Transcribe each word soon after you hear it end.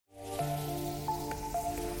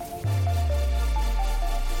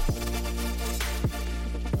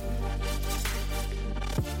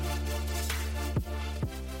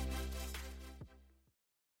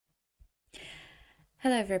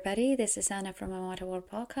Hello, everybody. This is Anna from a Water World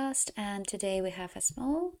podcast, and today we have a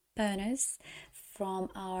small bonus from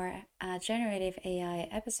our generative AI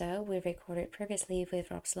episode we recorded previously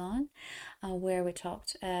with Rob Sloan, where we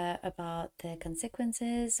talked about the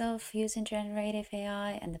consequences of using generative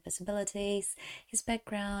AI and the possibilities, his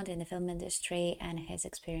background in the film industry, and his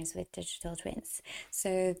experience with digital twins.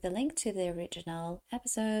 So the link to the original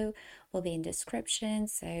episode will be in the description,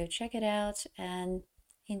 so check it out and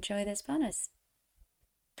enjoy this bonus.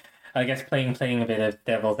 I guess playing a bit of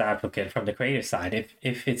devil's advocate from the creative side,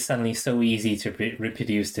 if it's suddenly so easy to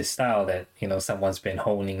reproduce this style that someone's been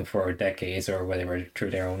honing for decades or whatever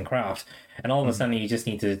through their own craft, and all of a sudden you just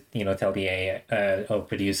need to tell the AI, oh,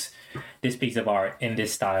 produce this piece of art in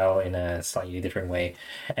this style in a slightly different way,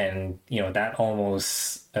 and that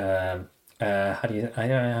almost how do you I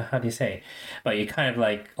don't know how do you say, but it kind of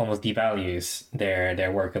like almost devalues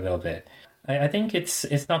their work a little bit. I think it's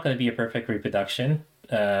not going to be a perfect reproduction.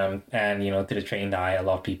 And to the trained eye, a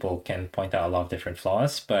lot of people can point out a lot of different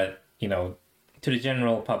flaws, but to the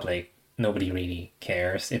general public, nobody really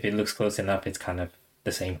cares. If it looks close enough, it's kind of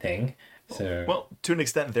the same thing. So Well, to an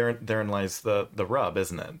extent, therein lies the rub,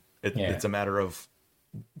 isn't it? yeah. It's a matter of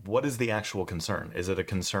what is the actual concern. Is it a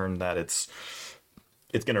concern that it's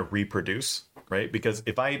going to reproduce, right? Because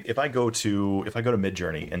if I go to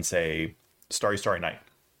Midjourney and say Starry Starry Night,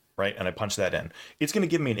 right, and I punch that in, it's going to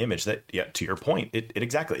give me an image that, yeah, to your point, it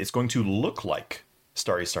exactly, it's going to look like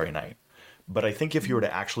Starry Starry Night. But I think if you were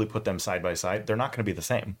to actually put them side by side, they're not going to be the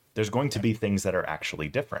same. There's going to be things that are actually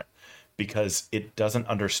different because it doesn't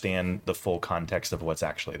understand the full context of what's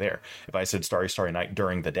actually there. If I said Starry Starry Night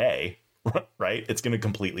during the day, right, it's going to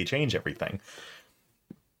completely change everything.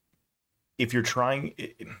 If you're trying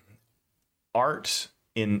art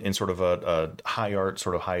in sort of a high art,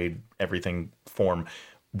 sort of high everything form,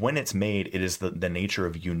 when it's made, it is the nature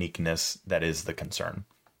of uniqueness that is the concern,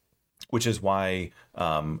 which is why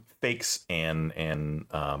fakes and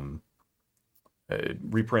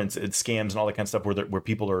reprints, scams, and all that kind of stuff, where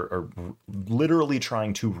people are literally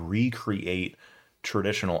trying to recreate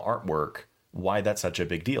traditional artwork. Why that's such a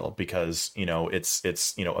big deal? Because it's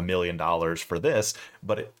 $1 million for this,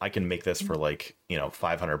 but I can make this for like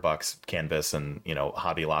 $500 canvas and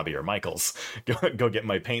Hobby Lobby or Michaels. Go get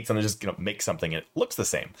my paints and I just make something and it looks the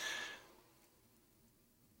same.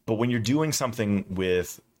 But when you're doing something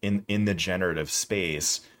in the generative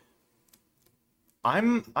space,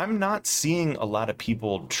 I'm not seeing a lot of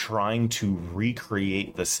people trying to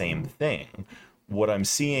recreate the same thing. What I'm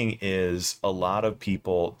seeing is a lot of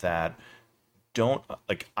people that don't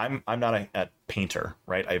like. I'm not a painter,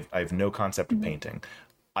 right? I have no concept of painting.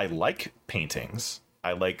 I like paintings.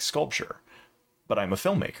 I like sculpture, but I'm a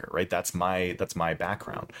filmmaker, right? That's my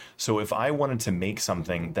background. So if I wanted to make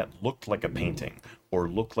something that looked like a painting or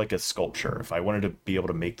looked like a sculpture, if I wanted to be able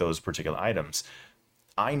to make those particular items,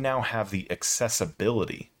 I now have the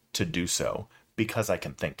accessibility to do so because I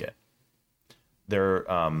can think it. There,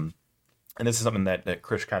 and this is something that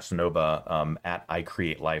Chris Castanova at I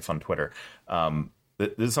Create Life on Twitter, this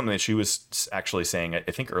is something that she was actually saying, I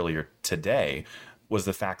think earlier today, was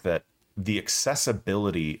the fact that the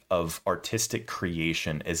accessibility of artistic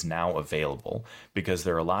creation is now available because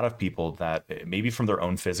there are a lot of people that maybe from their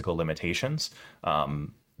own physical limitations,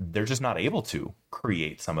 they're just not able to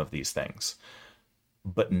create some of these things.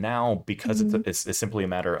 But now, because it's simply a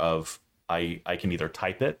matter of I can either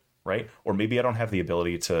type it, right? Or maybe I don't have the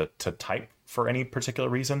ability to type for any particular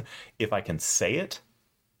reason. If I can say it,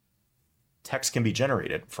 text can be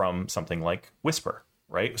generated from something like Whisper,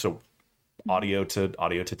 right? So audio to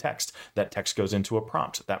text. That text goes into a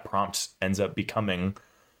prompt. That prompt ends up becoming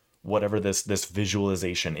whatever this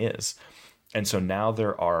visualization is. And so now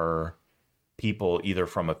there are people either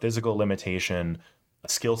from a physical limitation, a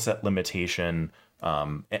skill set limitation,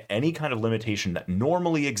 any kind of limitation that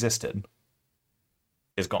normally existed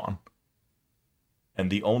is gone.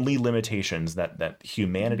 And the only limitations that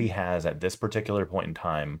humanity has at this particular point in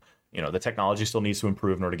time, the technology still needs to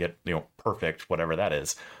improve in order to get, perfect, whatever that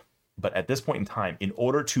is. But at this point in time, in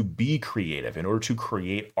order to be creative, in order to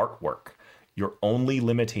create artwork, your only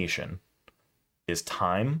limitation is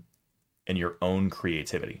time and your own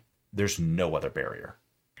creativity. There's no other barrier.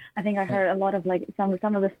 I think I heard a lot of some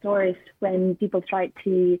of the stories when people tried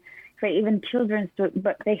to create even children's stories,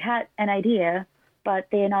 but they had an idea, but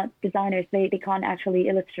they're not designers. They can't actually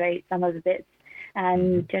illustrate some of the bits,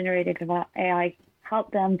 and generative AI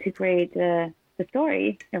helped them to create the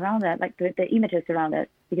story around that, like the images around it,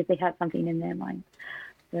 because they had something in their mind.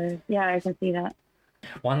 So yeah, I can see that.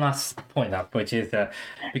 One last point up, which is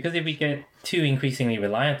because if we get too increasingly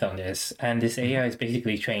reliant on this, and this AI is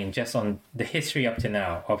basically trained just on the history up to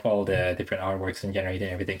now of all the different artworks and generating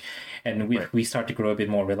everything, and Right. we start to grow a bit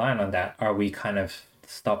more reliant on that, are we kind of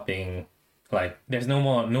stopping? Like, there's no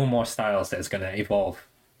more styles that's gonna evolve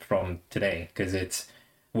from today because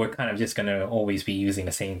we're kind of just gonna always be reusing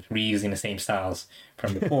the same styles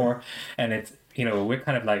from before, and we're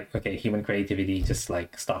kind of like, okay, human creativity just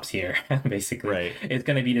like stops here. Basically, Right. it's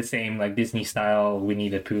gonna be the same like Disney style Winnie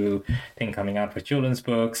the Pooh thing coming out for children's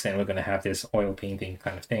books, and we're gonna have this oil painting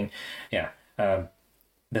kind of thing. Yeah,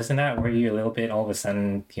 doesn't that worry you a little bit? All of a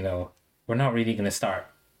sudden, we're not really gonna start.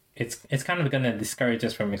 It's kind of gonna discourage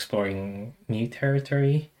us from exploring new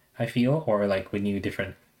territory, I feel, or like with new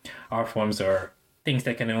different art forms or things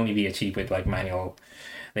that can only be achieved with like manual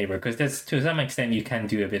labor. Because there's to some extent you can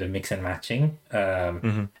do a bit of mix and matching,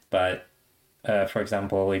 Mm-hmm. but for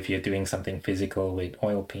example, if you're doing something physical with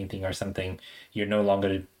oil painting or something, you're no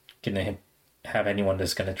longer gonna have anyone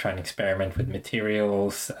that's gonna try and experiment with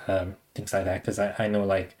materials, things like that. Because I know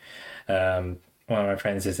like one of my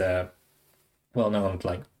friends is a well-known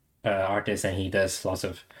like artist, and he does lots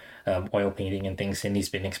of oil painting and things, and he's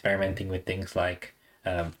been experimenting with things like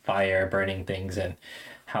fire, burning things, and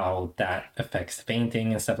how that affects the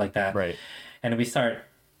painting and stuff like that. Right. And if we start,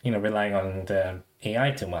 relying on the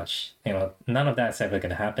AI too much, none of that's ever going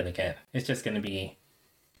to happen again. It's just going to be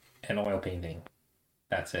an oil painting.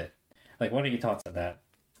 That's it. Like, what are your thoughts on that?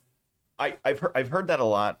 I've heard that a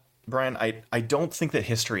lot, Brian. I don't think that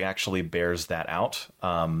history actually bears that out.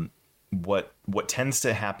 What tends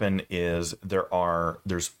to happen is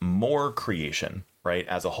there's more creation, right,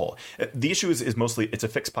 as a whole. The issue is mostly it's a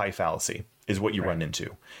fixed pie fallacy is what you run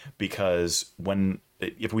into, because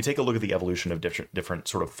if we take a look at the evolution of different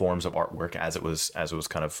sort of forms of artwork as it was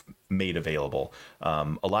kind of made available,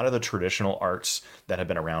 a lot of the traditional arts that have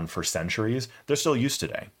been around for centuries, they're still used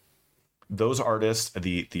today. Those artists,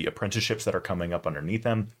 the apprenticeships that are coming up underneath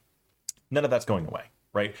them, none of that's going away,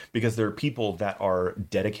 right? Because there are people that are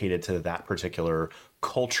dedicated to that particular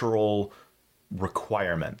cultural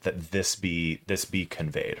requirement that this be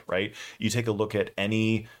conveyed, right? You take a look at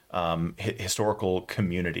any historical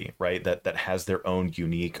community, right, that has their own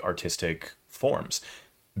unique artistic forms.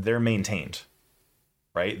 They're maintained,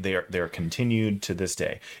 right? They're continued to this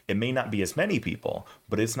day. It may not be as many people,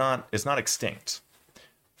 but it's not extinct.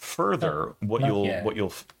 Further, what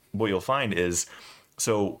you'll find is,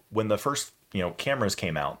 so when the first cameras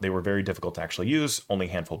came out, they were very difficult to actually use. Only a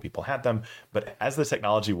handful of people had them. But as the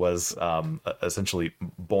technology was essentially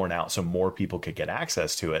born out, so more people could get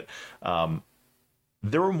access to it,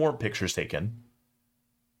 there were more pictures taken,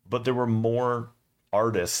 but there were more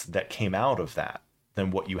artists that came out of that than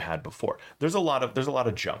what you had before. There's a lot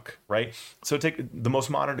of junk, right? So take the most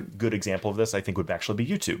modern good example of this, I think, would actually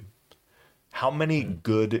be YouTube. How many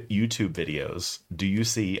good YouTube videos do you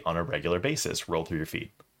see on a regular basis roll through your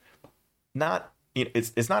feed? Not,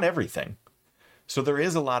 it's not everything. So there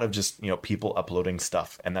is a lot of just people uploading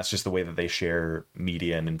stuff, and that's just the way that they share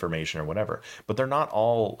media and information or whatever. But they're not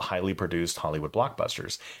all highly produced Hollywood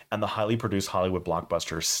blockbusters, and the highly produced Hollywood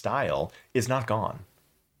blockbuster style is not gone.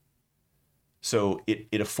 So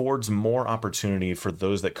it affords more opportunity for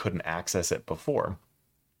those that couldn't access it before.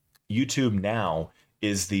 YouTube now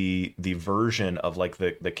is the version of like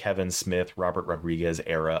the Kevin Smith, Robert Rodriguez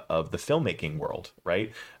era of the filmmaking world,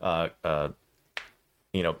 right?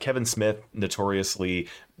 Kevin Smith notoriously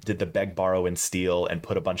did the beg, borrow, and steal and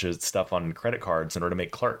put a bunch of stuff on credit cards in order to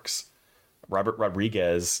make Clerks. Robert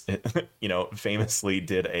Rodriguez, famously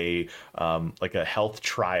did a health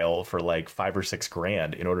trial for like $5 or $6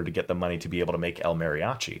 grand in order to get the money to be able to make El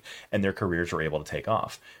Mariachi, and their careers were able to take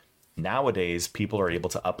off. Nowadays, people are able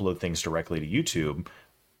to upload things directly to YouTube,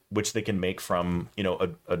 which they can make from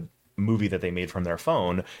a movie that they made from their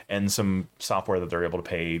phone and some software that they're able to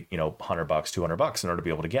pay $100, $200 in order to be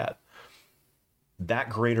able to get. That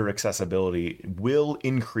greater accessibility will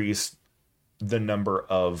increase the number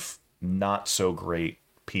of not so great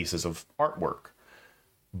pieces of artwork,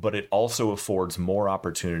 but it also affords more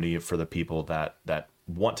opportunity for the people that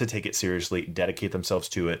want to take it seriously, dedicate themselves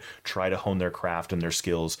to it, try to hone their craft and their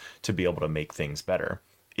skills to be able to make things better.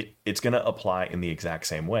 It's going to apply in the exact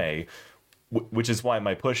same way, which is why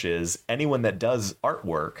my push is anyone that does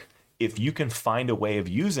artwork, if you can find a way of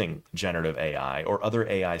using generative AI or other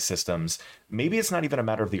AI systems, maybe it's not even a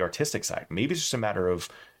matter of the artistic side. Maybe it's just a matter of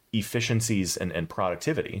efficiencies and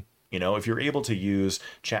productivity. If you're able to use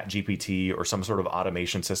ChatGPT or some sort of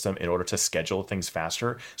automation system in order to schedule things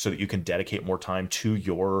faster so that you can dedicate more time to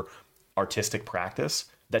your artistic practice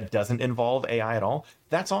that doesn't involve AI at all,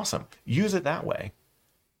 that's awesome. Use it that way.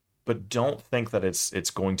 but don't think that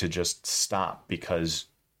it's going to just stop because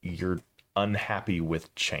you're unhappy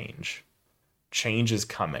with change. Change is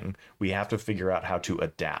coming. We have to figure out how to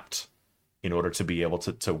adapt in order to be able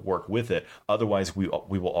to work with it. Otherwise, we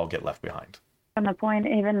will all get left behind. On the point,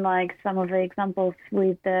 even like some of the examples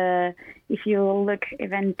with the, if you look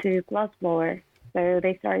even to glassblower, so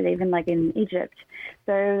they started even like in Egypt.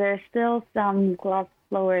 So there's still some glass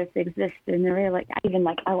blowers exist in the real, like even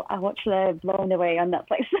like I watched the Blown Away on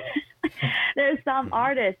Netflix. There's some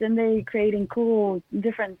artists and they creating cool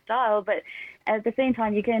different style, but at the same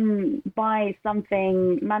time you can buy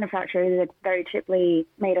something manufactured that's very cheaply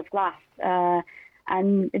made of glass.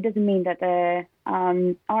 And it doesn't mean that the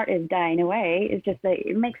art is dying away. It's just that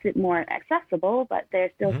it makes it more accessible, but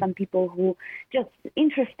there's still some people who just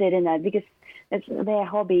interested in that because it's their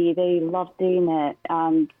hobby. They love doing it.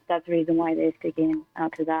 That's the reason why they're sticking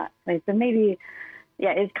out to that. So maybe,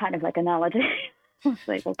 yeah, it's kind of like analogy.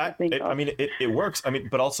 Like I mean, it works. I mean,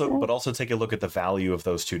 but also take a look at the value of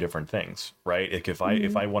those two different things, right? Like if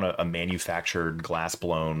I want a manufactured glass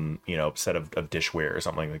blown, set of dishware or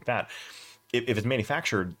something like that, if it's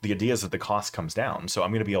manufactured, the idea is that the cost comes down. So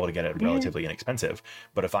I'm going to be able to get it relatively inexpensive.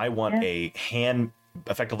 But if I want a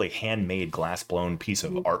effectively handmade glass blown piece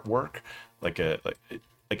of artwork, like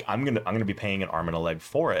I'm gonna be paying an arm and a leg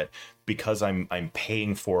for it because I'm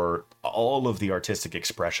paying for all of the artistic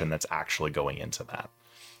expression that's actually going into that.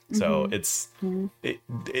 So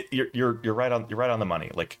you're right on the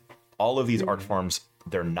money. Like all of these art forms,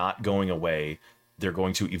 they're not going away. They're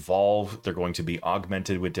going to evolve. They're going to be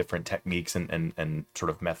augmented with different techniques and sort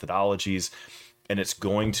of methodologies. And it's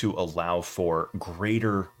going to allow for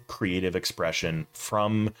greater creative expression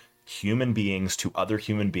from human beings to other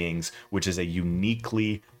human beings, which is a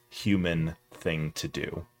uniquely human thing to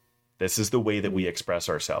do. This is the way that we express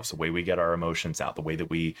ourselves, the way we get our emotions out, the way that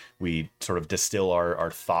we sort of distill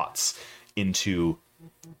our thoughts into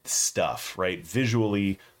stuff, right?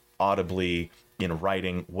 Visually, audibly, in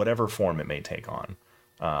writing, whatever form it may take on.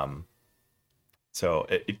 So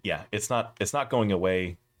it's not going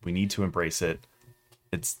away. We need to embrace it.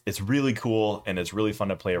 It's really cool and it's really fun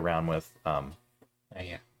to play around with.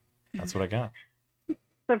 That's what I got.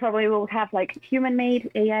 So probably we'll have like human made,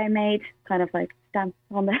 AI made, kind of like stamp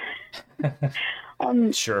on the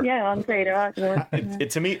sure. on creator art.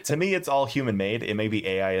 To me it's all human made. It may be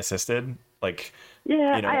AI assisted. Like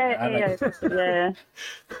that's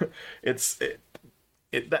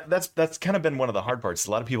kind of been one of the hard parts.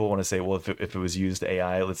 A lot of people want to say, well, if it was used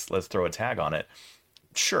AI, let's throw a tag on it.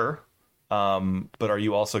 Sure. But are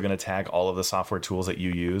you also going to tag all of the software tools that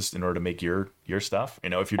you used in order to make your stuff?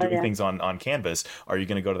 If you're doing things on canvas, are you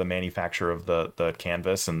going to go to the manufacturer of the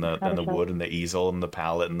canvas and the wood and the easel and the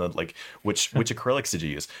palette and the which acrylics did you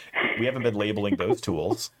use? We haven't been labeling those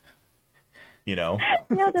tools. Yeah,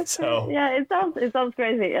 that's so. Yeah, it sounds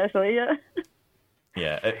crazy actually. Yeah.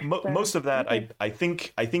 Yeah, most of that, I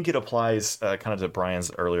think it applies kind of to Brian's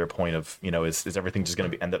earlier point of is everything just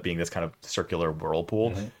going to end up being this kind of circular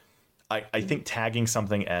whirlpool? Mm-hmm. I think tagging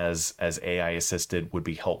something as AI assisted would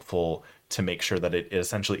be helpful to make sure that it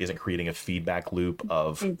essentially isn't creating a feedback loop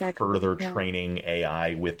of further training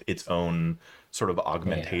AI with its own sort of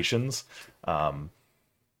augmentations. But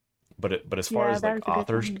as far as like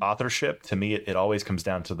authorship, to me, it always comes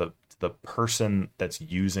down to the person that's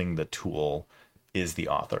using the tool is the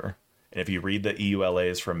author. And if you read the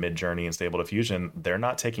EULAs from Midjourney and Stable Diffusion, they're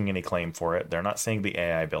not taking any claim for it. They're not saying the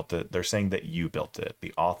AI built it. They're saying that you built it,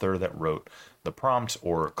 the author that wrote the prompt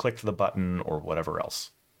or clicked the button or whatever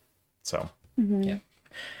else. So, yeah,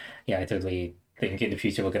 I totally think in the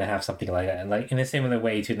future we're going to have something like that. And like in a similar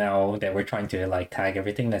way to now that we're trying to like tag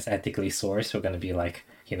everything that's ethically sourced, we're going to be like,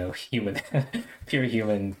 human, pure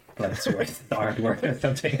human sourced artwork or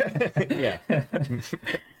something. Yeah.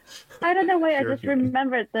 I don't know why I just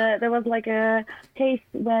remembered that there was like a case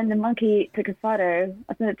when the monkey took a photo.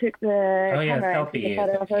 I think it took the camera and took a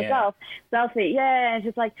photo of herself. Selfie, yeah. And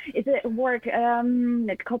just like, is it work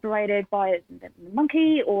copyrighted by the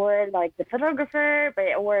monkey or like the photographer,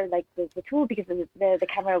 or like the tool because the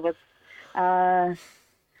camera was, so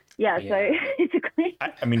basically.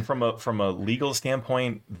 I mean, from a legal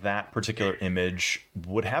standpoint, that particular image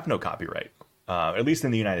would have no copyright, at least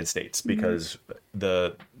in the United States, because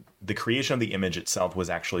the creation of the image itself was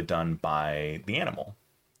actually done by the animal.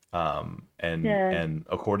 And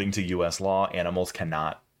according to US law, animals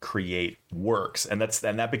cannot create works. And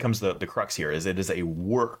that becomes the crux here, is it is a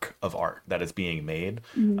work of art that is being made.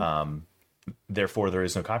 Therefore, there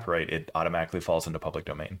is no copyright. It automatically falls into public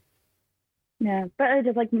domain. Yeah, but it's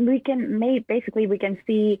just like we can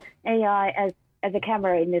see AI as a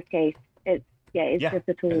camera in this case. It's just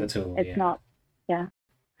a tool. It's not. Yeah.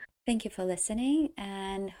 Thank you for listening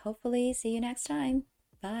and hopefully see you next time.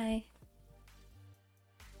 Bye.